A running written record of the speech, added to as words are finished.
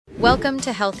Welcome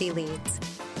to Healthy Leads,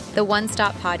 the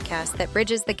one-stop podcast that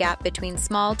bridges the gap between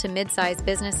small to mid-sized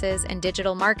businesses and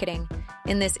digital marketing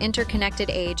in this interconnected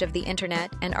age of the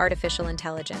internet and artificial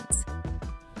intelligence.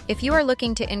 If you are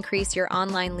looking to increase your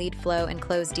online lead flow and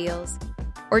close deals,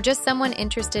 or just someone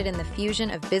interested in the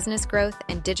fusion of business growth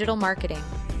and digital marketing,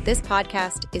 this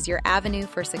podcast is your avenue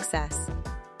for success.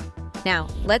 Now,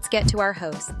 let's get to our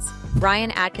hosts,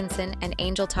 Ryan Atkinson and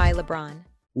Angel Ty LeBron.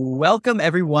 Welcome,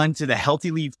 everyone, to the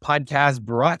Healthy Leads podcast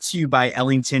brought to you by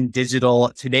Ellington Digital.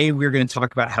 Today, we're going to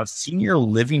talk about how senior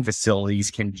living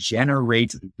facilities can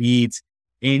generate leads.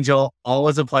 Angel,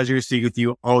 always a pleasure to speak with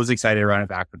you. Always excited to run it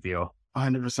back with you.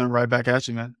 100% right back at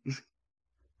you, man.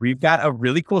 We've got a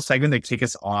really cool segment that kick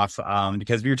us off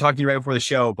because we were talking right before the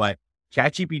show, but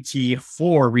ChatGPT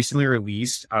 4 recently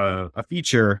released a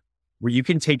feature where you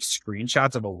can take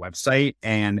screenshots of a website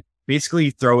and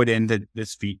basically throw it into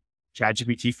this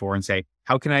ChatGPT 4 and say,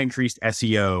 how can I increase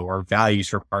SEO or values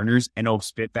for partners? And it'll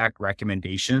spit back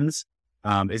recommendations.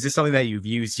 Is this something that you've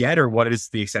used yet, or what is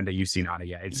the extent that you've seen on it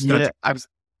yet?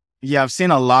 I've seen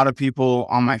a lot of people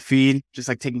on my feed just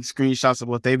like taking screenshots of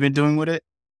what they've been doing with it.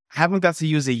 I haven't got to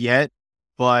use it yet,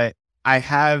 but I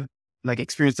have like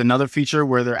experienced another feature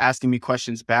where they're asking me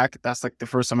questions back. That's like the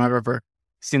first time I've ever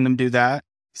seen them do that.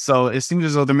 So it seems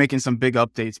as though they're making some big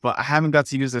updates, but I haven't got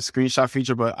to use the screenshot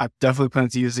feature, but I definitely plan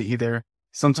to use it either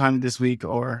sometime this week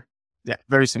or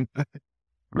very soon.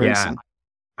 Very soon.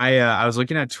 I was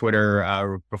looking at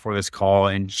Twitter before this call,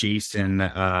 and Jason,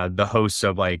 the host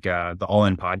of the All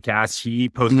In podcast, he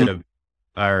posted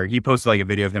like a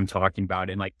video of him talking about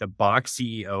it. And like the Box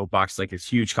CEO, Box like this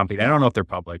huge company. I don't know if they're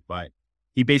public, but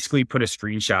he basically put a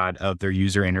screenshot of their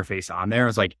user interface on there. I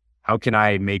was like, how can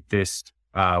I make this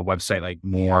website like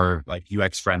more like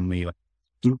UX friendly, like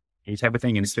any type of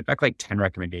thing, and spit back like 10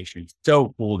 recommendations.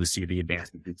 So cool to see the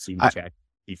advancement we've seen with Chat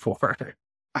before.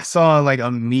 I saw like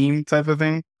a meme type of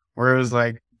thing where it was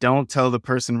like, don't tell the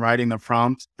person writing the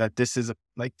prompt that this is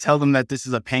tell them that this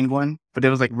is a penguin, but it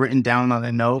was like written down on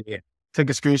a note. Yeah. Took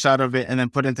a screenshot of it and then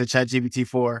put it into ChatGPT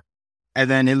 4, and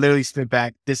then it literally spit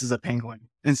back, this is a penguin,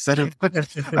 instead of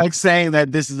like saying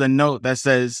that this is a note that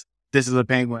says this is a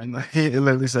penguin. It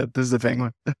literally said, this is a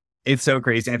penguin. It's so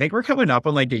crazy. I think we're coming up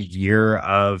on like a year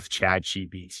of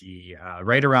ChatGPT,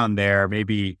 right around there,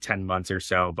 maybe 10 months or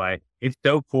so. But it's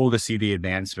so cool to see the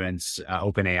advancements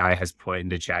OpenAI has put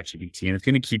into ChatGPT, and it's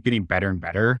going to keep getting better and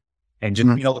better. And just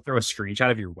being able to throw a screenshot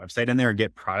of your website in there and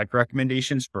get product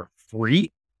recommendations for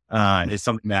free is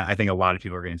something that I think a lot of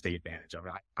people are going to take advantage of.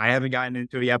 I haven't gotten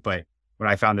into it yet, but when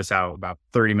I found this out about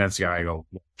 30 minutes ago, I go,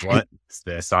 what is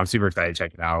this? So I'm super excited to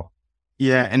check it out.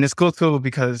 Yeah, and it's cool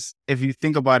because if you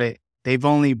think about it, they've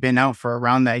only been out for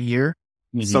around that year.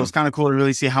 Mm-hmm. So it's kind of cool to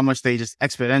really see how much they just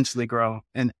exponentially grow.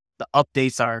 And the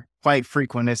updates are quite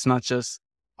frequent. It's not just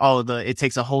it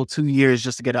takes a whole 2 years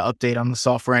just to get an update on the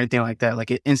software or anything like that.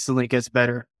 Like it instantly gets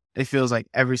better. It feels like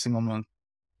every single month.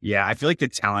 Yeah, I feel like the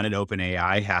talent at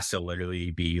OpenAI has to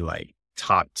literally be like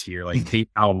top tier, like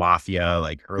PayPal Mafia,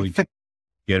 like early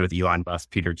good with Elon Musk,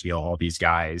 Peter Thiel, all these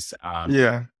guys.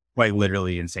 Quite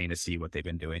literally insane to see what they've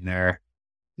been doing there.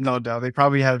 No doubt. They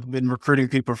probably have been recruiting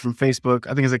people from Facebook.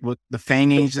 I think it's like the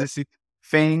Fang agency.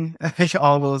 Fang,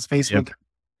 all those Facebook.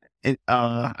 Yep.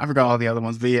 I forgot all the other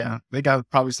ones, but yeah, they got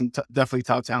probably some definitely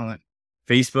top talent.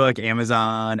 Facebook,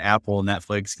 Amazon, Apple,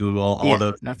 Netflix, Google, all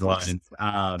those ones. They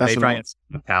probably have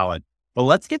some talent. But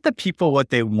let's get the people what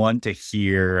they want to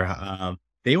hear.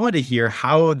 They want to hear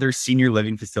how their senior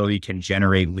living facility can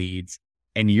generate leads.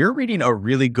 And you're reading a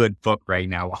really good book right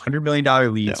now, $100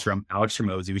 million Leads from Alex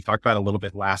Hormozi. We talked about it a little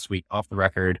bit last week off the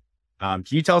record. Can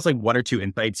you tell us like one or two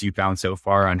insights you found so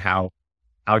far on how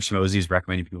Alex Hormozi is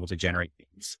recommending people to generate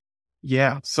leads?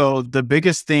 Yeah. So the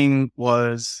biggest thing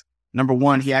was, number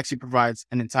one, he actually provides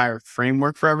an entire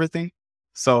framework for everything.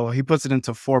 So he puts it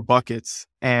into 4 buckets,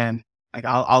 and like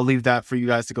I'll leave that for you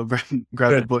guys to go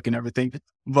grab the book and everything.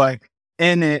 But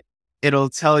in it, it'll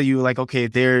tell you like, okay,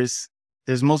 there's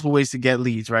multiple ways to get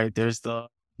leads, right? There's the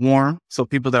warm. So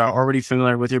people that are already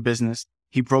familiar with your business.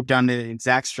 He broke down the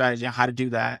exact strategy on how to do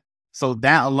that. So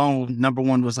that alone, number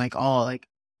one was like, I've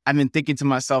been thinking to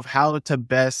myself how to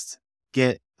best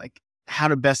set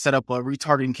up a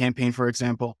retargeting campaign, for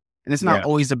example. And it's not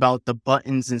always about the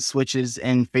buttons and switches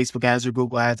and Facebook ads or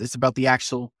Google ads. It's about the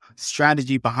actual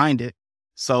strategy behind it.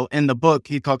 So in the book,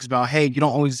 he talks about, hey, you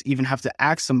don't always even have to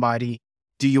ask somebody,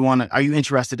 are you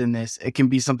interested in this? It can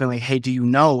be something like, hey, do you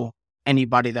know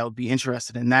anybody that would be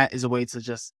interested? And that is a way to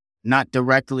just not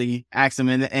directly ask them.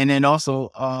 And it also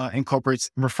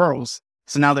incorporates referrals.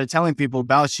 So now they're telling people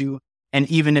about you. And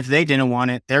even if they didn't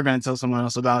want it, they're going to tell someone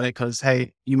else about it because,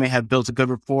 hey, you may have built a good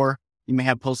rapport. you may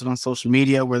have posted on social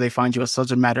media where they find you a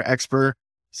subject matter expert.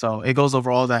 So it goes over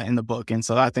all that in the book. And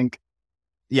so I think,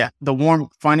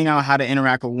 finding out how to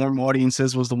interact with warm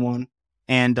audiences was the one.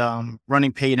 And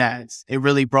running paid ads, it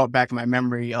really brought back my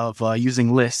memory of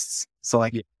using lists. So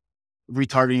like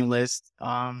retargeting lists,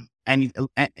 and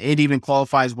it even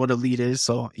qualifies what a lead is.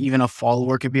 So even a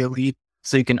follower could be a lead.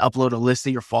 So you can upload a list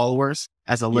of your followers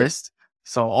as a list.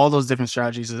 So all those different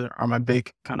strategies are my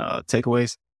big kind of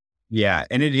takeaways. Yeah.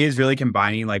 And it is really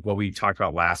combining like what we talked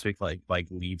about last week, like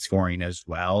lead scoring as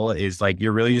well, is like,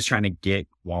 you're really just trying to get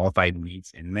qualified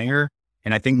leads in there.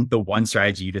 And I think the one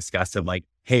strategy you discussed of like,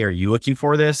 hey, are you looking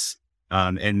for this?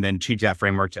 And then change that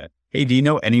framework to, hey, do you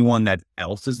know anyone that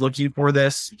else is looking for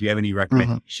this? Do you have any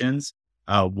recommendations?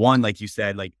 One, like you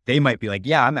said, like they might be like,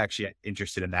 yeah, I'm actually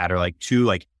interested in that. Or like two,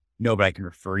 like, no, but I can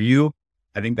refer you.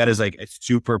 I think that is like a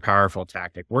super powerful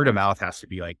tactic. Word of mouth has to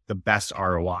be like the best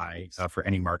ROI for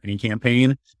any marketing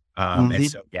campaign. And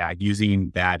so,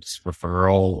 using that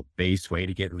referral based way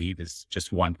to get lead is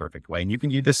just one perfect way. And you can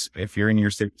do this if you're in your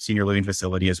senior living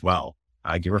facility as well.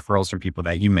 Get referrals from people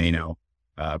that you may know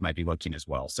might be looking as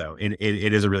well. So it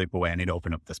is a really cool way. I need to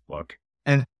open up this book.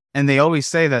 And they always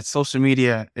say that social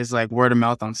media is like word of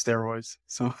mouth on steroids.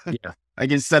 So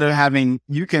like instead of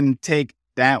you can take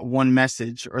that one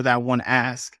message or that one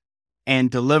ask and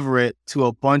deliver it to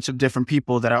a bunch of different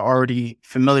people that are already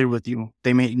familiar with you.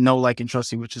 They may know, like, and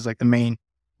trust you, which is like the main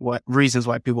reasons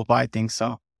why people buy things.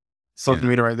 So social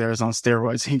media right there is on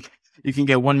steroids. You can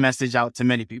get one message out to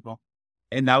many people.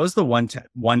 And that was the one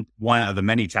of the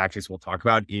many tactics we'll talk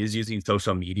about is using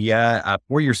social media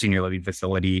for your senior living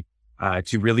facility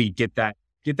to really get that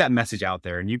message out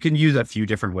there. And you can use a few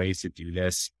different ways to do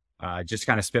this. Just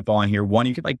kind of spitballing here. One,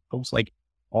 you could like post like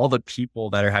all the people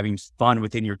that are having fun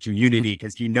within your community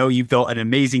because you've built an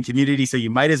amazing community, so you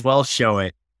might as well show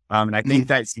it. And I think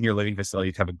that senior living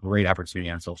facilities have a great opportunity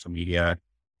on social media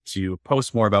to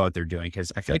post more about what they're doing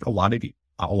because I feel like a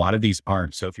lot of these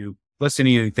aren't. So if you're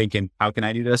listening and thinking, how can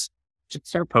I do this? Just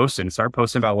start posting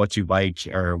about what you like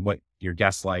or what your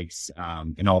guest likes,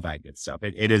 and all that good stuff.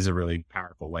 It is a really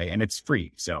powerful way and it's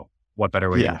free. So what better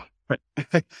way?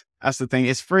 That's the thing.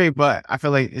 It's free, but I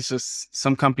feel like it's just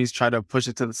some companies try to push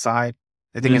it to the side.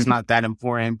 They think it's not that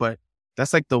important, but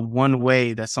that's like the one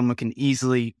way that someone can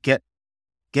easily get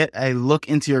a look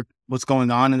into what's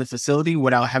going on in the facility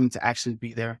without having to actually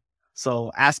be there.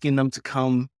 So asking them to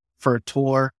come for a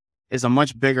tour is a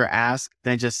much bigger ask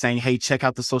than just saying, hey, check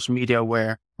out the social media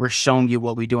where we're showing you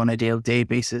what we do on a day-to-day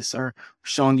basis or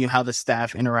showing you how the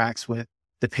staff interacts with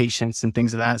the patients and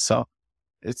things of that. So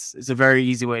it's a very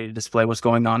easy way to display what's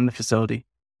going on in the facility.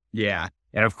 Yeah.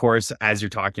 And of course, as you're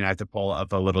talking, I have to pull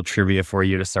up a little trivia for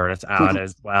you to start us out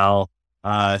as well.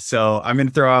 So I'm going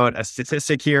to throw out a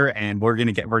statistic here and we're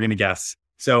going to guess.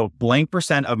 So blank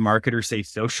 % of marketers say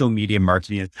social media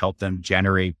marketing has helped them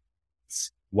generate.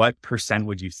 What %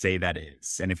 would you say that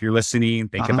is? And if you're listening,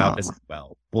 think about this as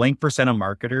well. Blank % of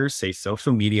marketers say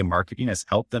social media marketing has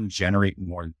helped them generate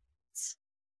more.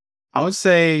 I would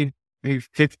say maybe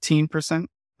 15%.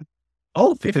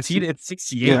 Oh, 15 and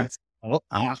 68. Yeah.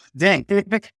 Oh, dang.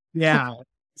 Yeah.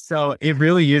 So it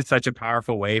really is such a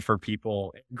powerful way for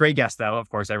people. Great guess though. Of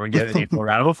course, everyone give it a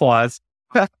round of applause.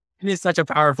 It is such a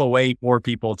powerful way for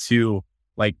people to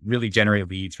like really generate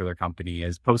leads for their company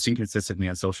is posting consistently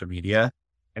on social media.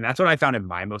 And that's what I found in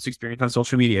my most experience on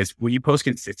social media is when you post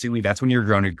consistently, that's when you're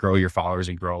going to grow your followers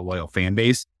and grow a loyal fan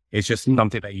base. It's just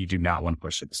something that you do not want to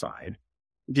push to the side.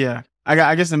 Yeah.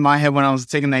 I guess in my head, when I was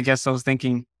taking that guess, I was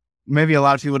thinking maybe a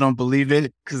lot of people don't believe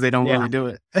it because they don't really do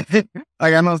it.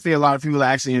 Like I don't see a lot of people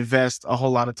that actually invest a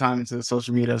whole lot of time into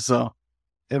social media. So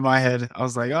in my head, I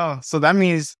was like, oh, so that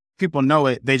means people know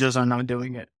it. They just are not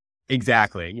doing it.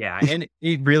 Exactly. Yeah. And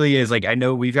it really is like, I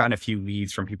know we've gotten a few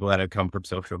leads from people that have come from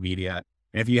social media.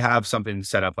 And if you have something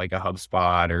set up like a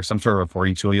HubSpot or some sort of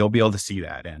reporting tool, you'll be able to see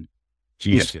that. And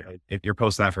geez, if you're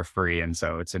posting that for free. And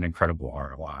so it's an incredible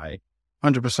ROI.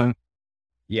 100%.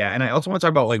 Yeah. And I also want to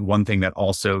talk about like one thing that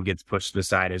also gets pushed to the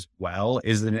side as well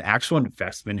is an actual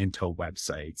investment into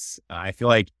websites. I feel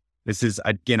like this is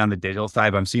again on the digital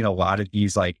side, but I'm seeing a lot of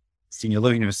these like senior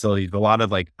living facilities, a lot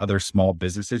of like other small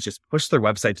businesses just push their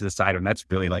website to the side. And that's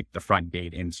really like the front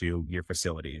gate into your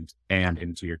facility and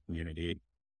into your community.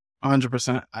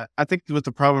 100%. I think what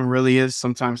the problem really is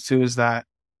sometimes too is that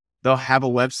they'll have a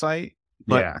website,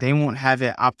 but they won't have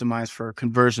it optimized for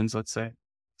conversions, let's say.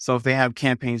 So if they have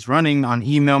campaigns running on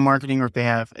email marketing, or if they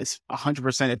have, it's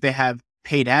 100%, if they have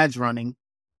paid ads running,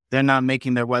 they're not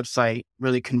making their website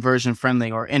really conversion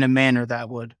friendly or in a manner that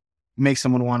would make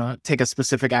someone want to take a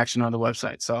specific action on the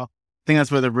website. So think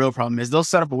that's where the real problem is. They'll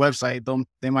set up a website.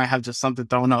 They might have just something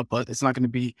thrown up, but it's not going to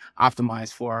be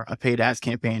optimized for a paid ads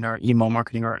campaign or email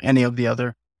marketing or any of the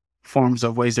other forms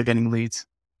of ways they're getting leads.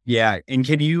 Yeah. And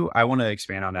I want to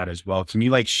expand on that as well. Can you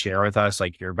like share with us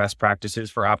like your best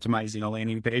practices for optimizing a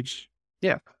landing page?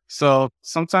 Yeah. So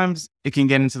sometimes it can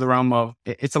get into the realm of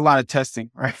it's a lot of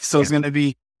testing, right? So it's going to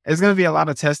be a lot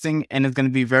of testing, and it's going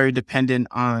to be very dependent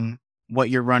on what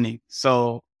you're running.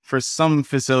 So for some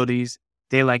facilities,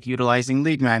 they like utilizing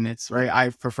lead magnets, right? I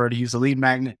prefer to use a lead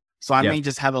magnet. So I may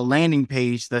just have a landing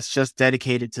page that's just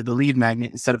dedicated to the lead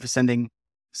magnet instead of sending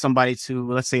somebody to,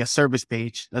 let's say, a service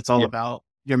page that's all about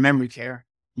your memory care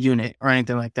unit or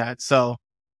anything like that. So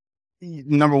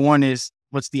number one is,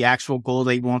 what's the actual goal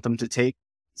that you want them to take?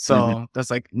 So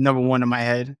that's like number one in my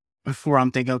head before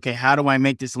I'm thinking, okay, how do I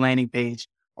make this landing page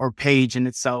or page in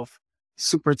itself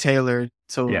super tailored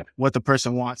to what the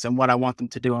person wants and what I want them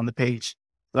to do on the page?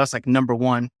 So that's like number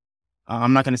one.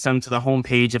 I'm not going to send them to the home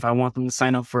page if I want them to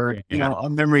sign up for, a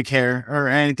memory care or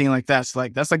anything like that. So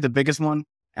like, that's like the biggest one.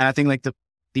 And I think like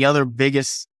the other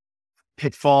biggest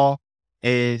pitfall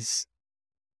is,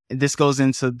 this goes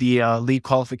into the lead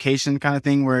qualification kind of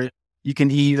thing, where you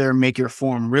can either make your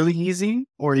form really easy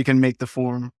or you can make the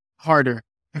form harder.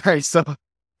 Right. So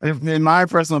in my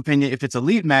personal opinion, if it's a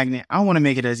lead magnet, I want to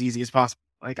make it as easy as possible.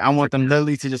 Like I want them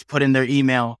literally to just put in their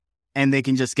email and they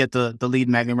can just get the lead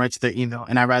magnet right to their email.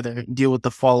 And I'd rather deal with the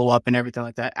follow up and everything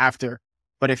like that after.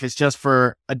 But if it's just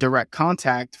for a direct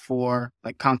contact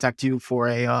contact you for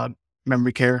a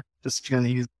memory care, just going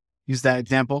to use that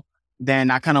example, then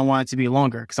I kind of want it to be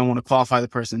longer because I want to qualify the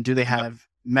person. Do they have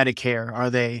Medicare? Are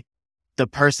they the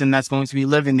person that's going to be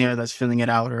living there that's filling it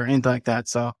out or anything like that?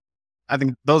 So I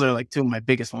think those are like two of my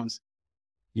biggest ones.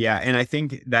 Yeah. And I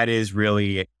think that is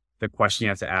really the question you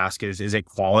have to ask is it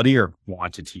quality or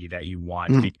quantity that you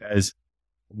want? Because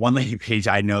one landing page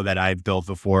I know that I've built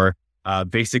before,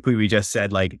 basically we just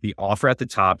said like the offer at the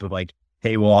top of like,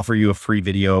 hey, we'll offer you a free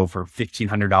video for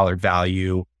 $1,500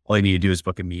 value. All you need to do is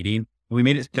book a meeting. We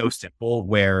made it so simple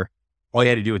where all you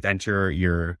had to do was enter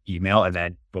your email and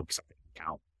then book something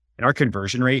account. And our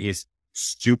conversion rate is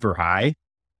super high.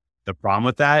 The problem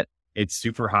with that, it's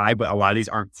super high, but a lot of these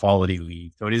aren't quality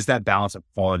leads. So it is that balance of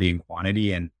quality and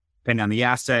quantity. And depending on the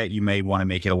asset, you may want to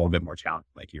make it a little bit more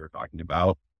challenging, like you were talking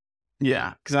about.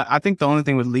 Yeah. Because I think the only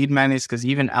thing with lead magnets, because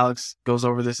even Alex goes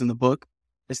over this in the book,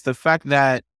 is the fact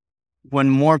that when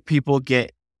more people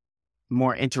get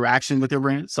more interaction with your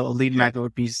brand, so a lead magnet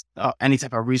would be any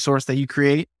type of resource that you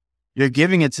create, you're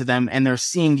giving it to them and they're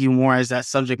seeing you more as that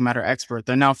subject matter expert.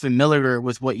 They're now familiar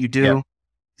with what you do. Yeah.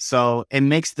 So it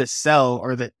makes the sell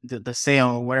or the sale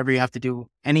or whatever you have to do,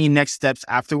 any next steps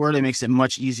afterward, it makes it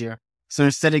much easier. So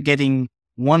instead of getting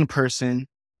one person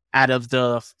out of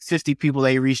the 50 people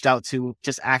they reached out to,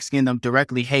 just asking them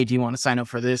directly, hey, do you want to sign up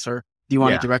for this? Or do you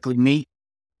want to directly meet?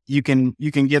 You can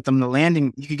get them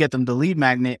you can get them the lead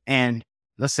magnet, and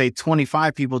let's say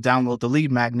 25 people download the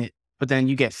lead magnet, but then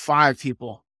you get 5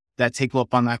 people that take you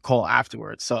up on that call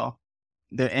afterwards. So,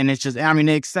 and it's just, it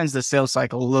extends the sales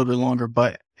cycle a little bit longer,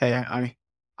 but hey,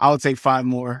 I would take 5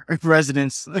 more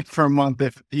residents per month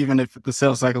even if the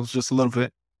sales cycle is just a little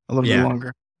bit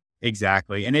longer.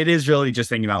 Exactly. And it is really just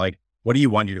thinking about like, what do you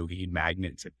want your lead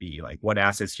magnet to be? Like what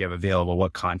assets do you have available?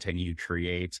 What content you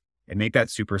create? And make that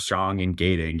super strong and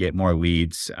gated and get more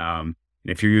leads. And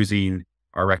if you're using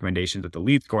our recommendations with the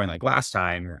lead scoring like last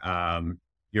time,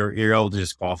 you're able to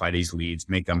just qualify these leads,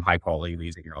 make them high quality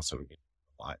leads, and you're also getting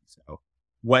a lot. So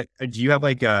what do you have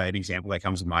like an example that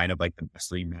comes to mind of like the best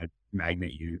lead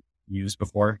magnet you used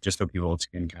before, just so people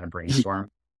can kind of brainstorm?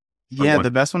 Yeah,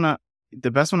 the best one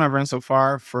I've run so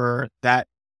far for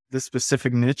this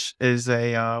specific niche is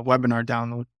a webinar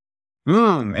download.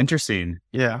 Interesting.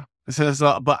 Yeah.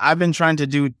 But I've been trying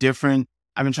to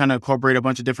incorporate a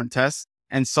bunch of different tests.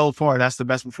 And so far, that's the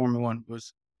best performing one,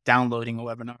 was downloading a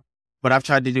webinar. But I've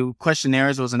tried to do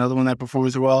questionnaires, was another one that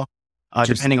performs well,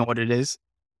 depending on what it is.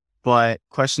 But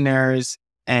questionnaires,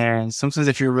 and sometimes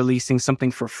if you're releasing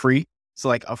something for free, so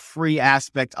like a free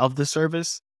aspect of the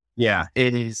service, it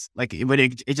is like,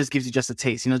 it just gives you just a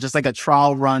taste, just like a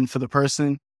trial run for the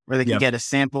person where they can get a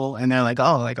sample and they're like,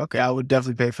 oh, like, okay, I would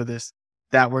definitely pay for this.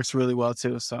 That works really well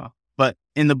too. So, but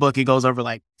in the book, it goes over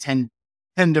like 10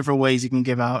 different ways you can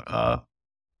give out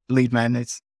lead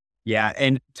magnets. Yeah.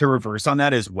 And to reverse on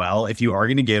that as well, if you are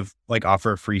going to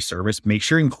offer a free service, make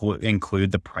sure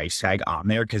include the price tag on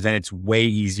there, because then it's way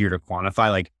easier to quantify.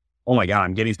 Like, oh my God,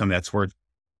 I'm getting something that's worth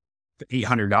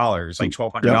 $800, like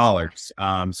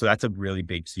 $1,200. So that's a really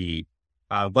big key.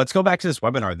 Let's go back to this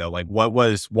webinar though. Like what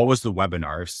was the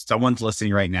webinar? If someone's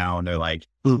listening right now and they're like,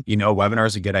 webinar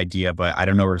is a good idea, but I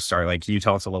don't know where to start. Like, can you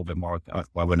tell us a little bit more what the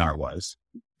webinar was?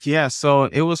 Yeah. So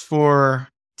it was for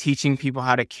teaching people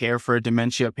how to care for a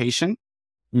dementia patient.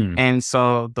 And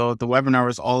so the webinar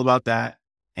was all about that.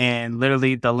 And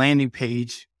literally the landing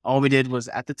page, all we did was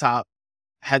at the top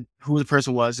had who the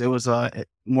person was. It was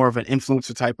more of an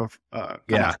influencer type of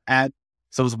kind of ad.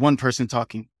 So it was one person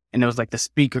talking, and it was like the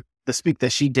speak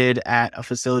that she did at a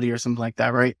facility or something like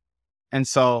that, right? And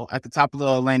so at the top of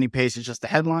the landing page is just the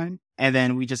headline, and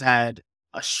then we just had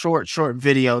a short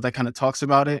video that kind of talks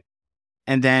about it,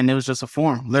 and then it was just a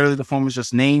form. Literally, the form was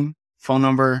just name, phone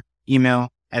number, email,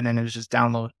 and then it was just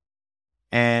download.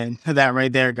 And that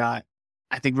right there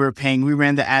I think we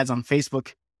ran the ads on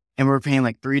Facebook, and we were paying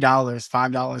like $3,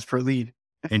 $5 per lead.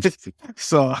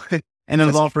 So, and it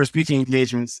was all for speaking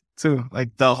engagements too.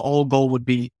 Like the whole goal would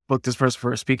be book this person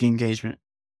for a speaking engagement.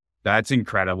 That's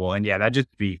incredible. And yeah, that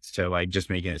just speaks to like just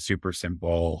making it super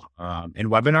simple. And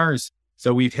webinars.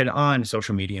 So we've hit on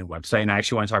social media and website, and I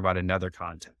actually want to talk about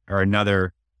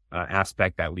another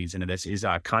aspect that leads into this is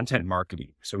content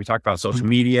marketing. So we talked about social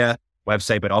media,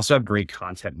 website, but also have great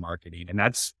content marketing. And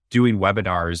that's doing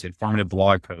webinars, informative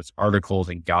blog posts, articles,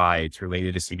 and guides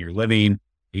related to senior living,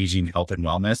 aging, health, and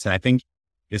wellness. And I think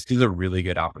this is a really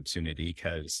good opportunity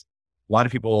because a lot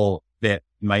of people that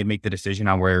might make the decision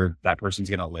on where that person's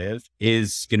going to live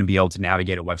is going to be able to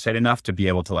navigate a website enough to be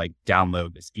able to like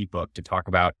download this ebook to talk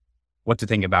about what to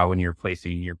think about when you're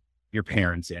placing your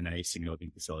parents in a senior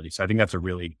living facility. So I think that's a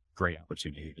really great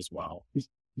opportunity as well.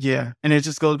 Yeah. And it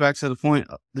just goes back to the point.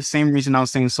 The same reason I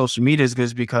was saying social media is good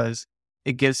is because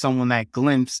it gives someone that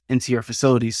glimpse into your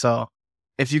facility. So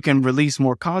if you can release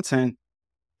more content,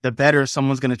 the better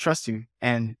someone's going to trust you.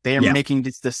 And they are making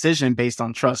this decision based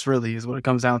on trust, really, is what it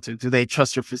comes down to. Do they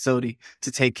trust your facility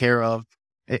to take care of,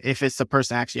 if it's the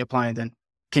person actually applying, then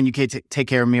can you take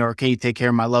care of me, or can you take care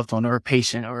of my loved one or a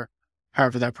patient, or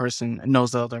however that person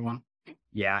knows the other one?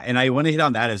 Yeah. And I want to hit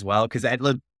on that as well, because at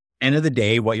the end of the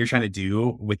day, what you're trying to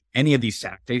do with any of these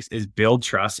tactics is build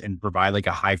trust and provide like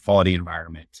a high quality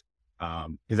environment.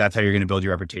 Because that's how you're going to build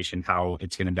your reputation, how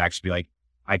it's going to actually be like,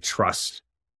 I trust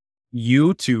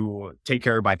you to take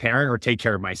care of my parent or take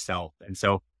care of myself. And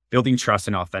so building trust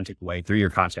in an authentic way through your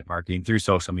content marketing, through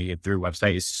social media, through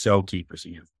website is so key for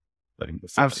senior living.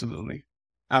 Absolutely.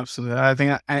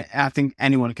 I think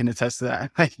anyone can attest to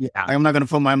that. Like, I'm not going to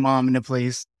put my mom in a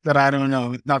place that I don't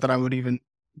know. Not that I would even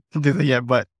do that yet,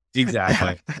 but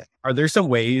exactly. Are there some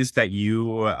ways that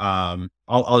you,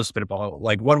 I'll just spitball,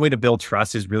 like one way to build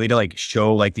trust is really to like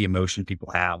show like the emotion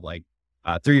people have, like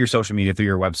through your social media, through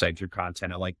your website, through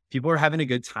content, like people are having a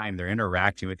good time. They're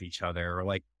interacting with each other, or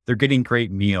like they're getting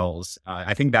great meals.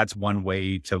 I think that's one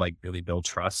way to like really build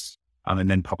trust, and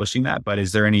then publishing that. But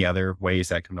is there any other ways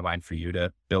that come to mind for you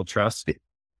to build trust?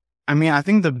 I mean, I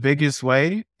think the biggest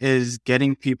way is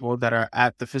getting people that are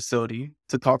at the facility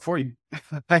to talk for you.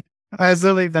 Like, that's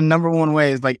literally the number one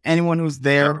way is like anyone who's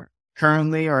there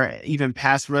currently, or even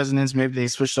past residents, maybe they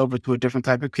switched over to a different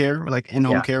type of care, or like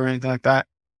in-home care or anything like that.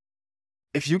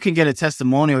 If you can get a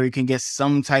testimonial, you can get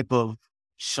some type of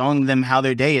showing them how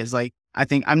their day is. Like, I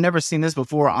think I've never seen this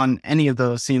before on any of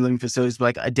the senior living facilities,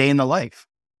 but like a day in the life.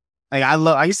 Like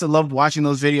I used to love watching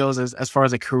those videos as far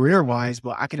as like career wise,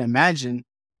 but I can imagine,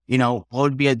 what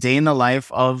would be a day in the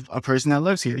life of a person that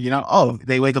lives here?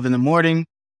 They wake up in the morning,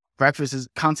 breakfast is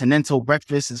continental,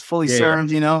 breakfast is fully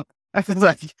served, I feel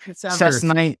like chess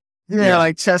night.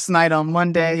 Like chess night on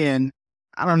Monday, and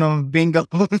I don't know, bingo,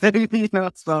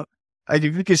 so like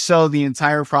if you could show the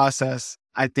entire process,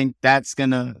 I think that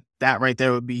right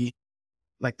there would be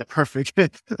like the perfect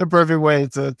way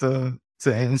to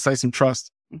incite some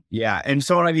trust. Yeah. And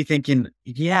so I might be thinking,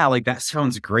 like that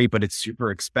sounds great, but it's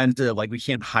super expensive. Like we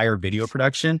can't hire video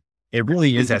production. It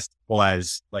really is as simple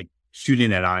as like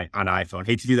shooting it on iPhone.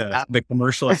 Hate to do the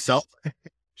commercial itself.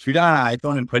 Shoot it on an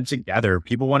iPhone and put it together.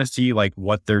 People want to see like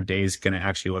what their day is going to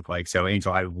actually look like. So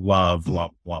Angel, I love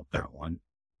that one.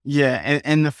 Yeah.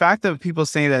 And the fact that people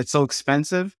say that it's so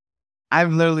expensive,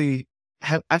 I've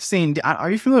seen,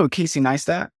 are you familiar with Casey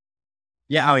Neistat?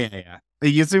 Yeah. Oh yeah.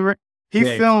 The YouTuber? He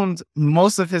filmed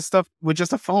most of his stuff with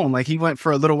just a phone. Like he went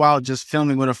for a little while just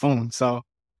filming with a phone. So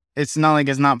it's not like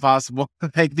it's not possible.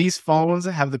 Like these phones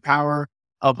have the power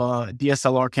of a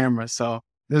DSLR camera. So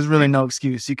there's really no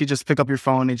excuse. You could just pick up your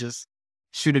phone and just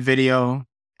shoot a video.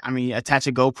 I mean, attach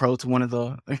a GoPro to one of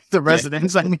the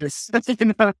residents. I mean,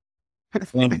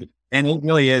 and it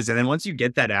really is. And then once you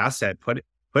get that asset, put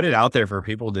it out there for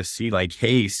people to see like,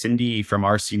 hey, Cindy from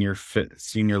our senior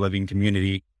living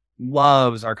community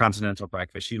loves our continental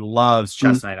breakfast. She loves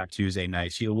chess night on Tuesday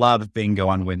nights. She loves bingo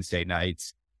on Wednesday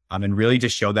nights. And really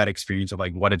just show that experience of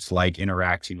like what it's like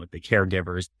interacting with the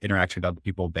caregivers, interacting with other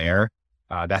people there.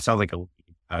 That sounds like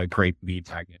a great lead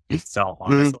magnet itself,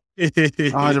 honestly.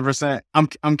 100%.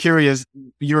 I'm curious.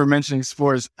 You were mentioning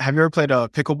sports. Have you ever played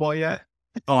pickleball yet?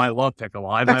 Oh, I love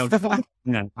pickleball.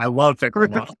 I love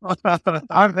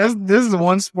pickleball. This is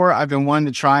one sport I've been wanting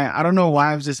to try. I don't know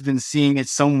why I've just been seeing it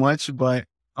so much, but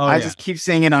I just keep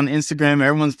seeing it on Instagram.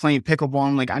 Everyone's playing pickleball.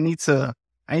 I'm like, I need to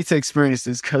experience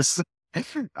this because I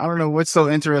don't know what's so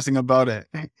interesting about it.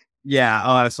 Yeah.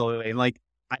 Oh, absolutely. Like,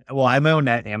 I have my own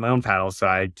net and my own paddle, so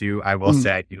I will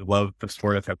say I do love the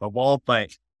sport of pickleball, but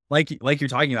like you're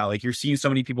talking about, like you're seeing so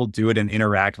many people do it and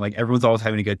interact, like everyone's always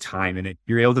having a good time, and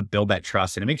you're able to build that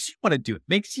trust, and it makes you want to do it.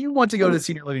 Makes you want to go to the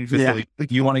senior living facility. Yeah.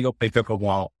 You want to go play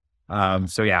pickleball.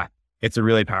 So yeah, it's a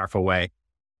really powerful way.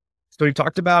 So we've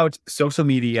talked about social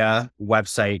media,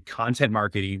 website, content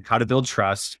marketing, how to build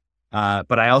trust.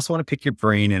 But I also want to pick your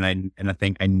brain, and I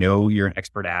think I know you're an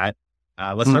expert at.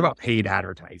 Let's talk about paid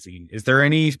advertising. Is there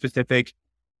any specific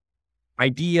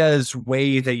ideas,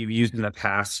 ways that you've used in the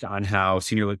past on how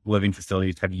senior living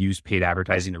facilities have used paid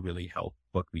advertising to really help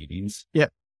book meetings? Yeah.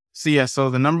 So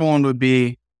the number one would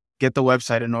be get the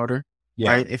website in order.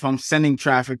 Yeah. Right. If I'm sending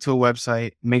traffic to a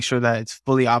website, make sure that it's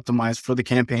fully optimized for the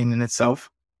campaign in itself.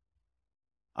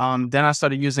 Then I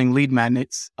started using lead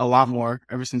magnets a lot more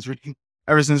ever since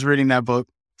reading that book.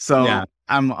 So yeah.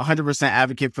 I'm 100%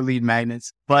 advocate for lead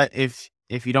magnets. But if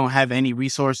you don't have any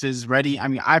resources ready, I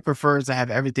mean, I prefer to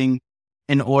have everything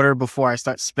in order before I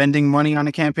start spending money on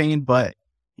a campaign, but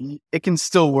it can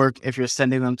still work if you're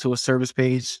sending them to a service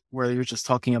page where you're just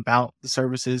talking about the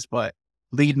services. But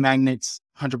lead magnets,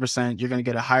 100%, you're going to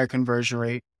get a higher conversion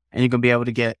rate, and you're going to be able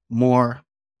to get more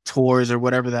tours or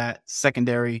whatever that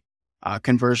secondary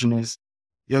conversion is.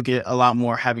 You'll get a lot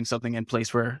more having something in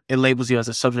place where it labels you as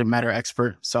a subject matter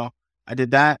expert. So I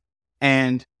did that,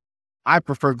 and I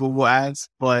prefer Google ads,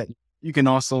 but you can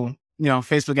also,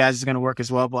 Facebook ads is going to work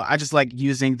as well. But I just like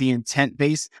using the intent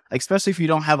base, like, especially if you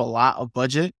don't have a lot of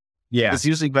budget. Yeah, it's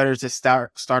usually better to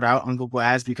start out on Google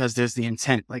ads because there's the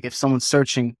intent. Like if someone's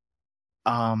searching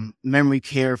memory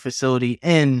care facility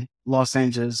in Los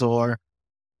Angeles, or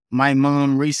my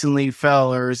mom recently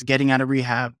fell or is getting out of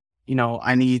rehab,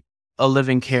 I need a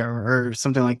living care or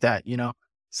something like that,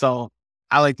 So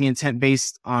I like the intent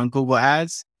based on Google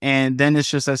ads. And then it's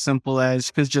just as simple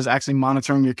as just actually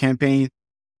monitoring your campaign,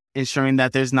 ensuring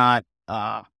that there's not,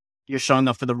 you're showing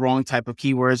up for the wrong type of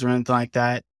keywords or anything like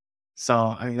that. So,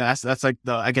 I mean, that's like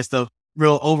the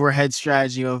real overhead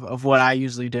strategy of what I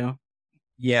usually do.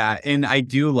 Yeah. And I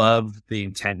do love the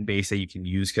intent base that you can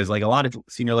use, because like a lot of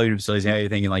senior living facilities, you're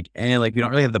thinking like, we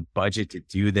don't really have the budget to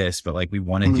do this, but like we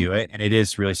want to do it. And it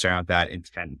is really starting out that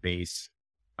intent base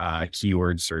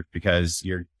keyword search, because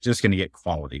you're just going to get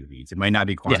quality leads. It might not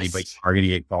be quantity, but you are going to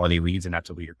get quality leads. And that's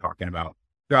what you're talking about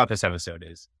throughout this episode,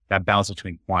 is that balance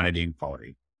between quantity and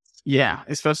quality. Yeah.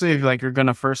 Especially if like you're going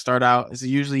to first start out, it's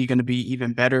usually going to be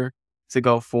even better to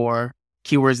go for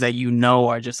keywords that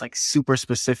are just like super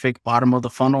specific, bottom of the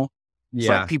funnel. Yeah.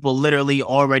 So like people literally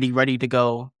already ready to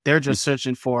go. They're just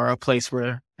searching for a place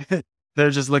where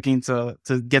they're just looking to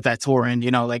get that tour in,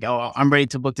 like, oh, I'm ready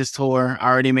to book this tour. I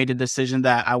already made a decision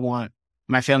that I want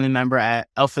my family member at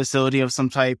a facility of some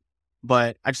type,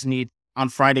 but on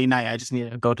Friday night, I just need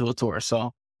to go to a tour.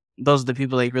 So those are the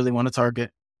people they really want to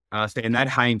target. And that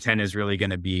high intent is really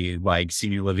going to be like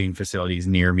senior living facilities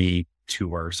near me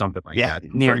tour or something like that.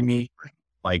 Near me.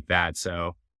 Like that.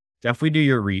 So definitely do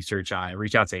your research on it.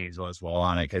 Reach out to Angel as well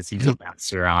on it, because he's a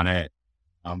master on it.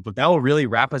 But that will really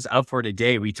wrap us up for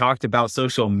today. We talked about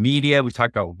social media. We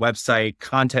talked about website,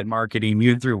 content marketing,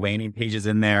 we threw landing pages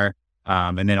in there,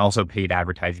 and then also paid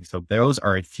advertising. So those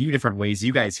are a few different ways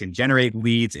you guys can generate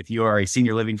leads if you are a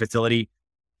senior living facility.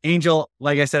 Angel,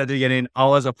 like I said at the beginning,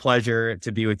 always a pleasure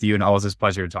to be with you, and always a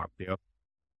pleasure to talk to you.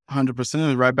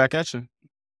 100%. Right back at you.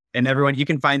 And everyone, you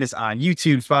can find us on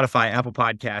YouTube, Spotify, Apple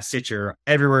Podcasts, Stitcher,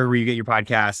 everywhere where you get your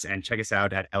podcasts, and check us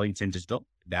out at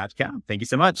ellingtondigital.com. Thank you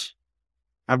so much.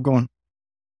 Have a good one.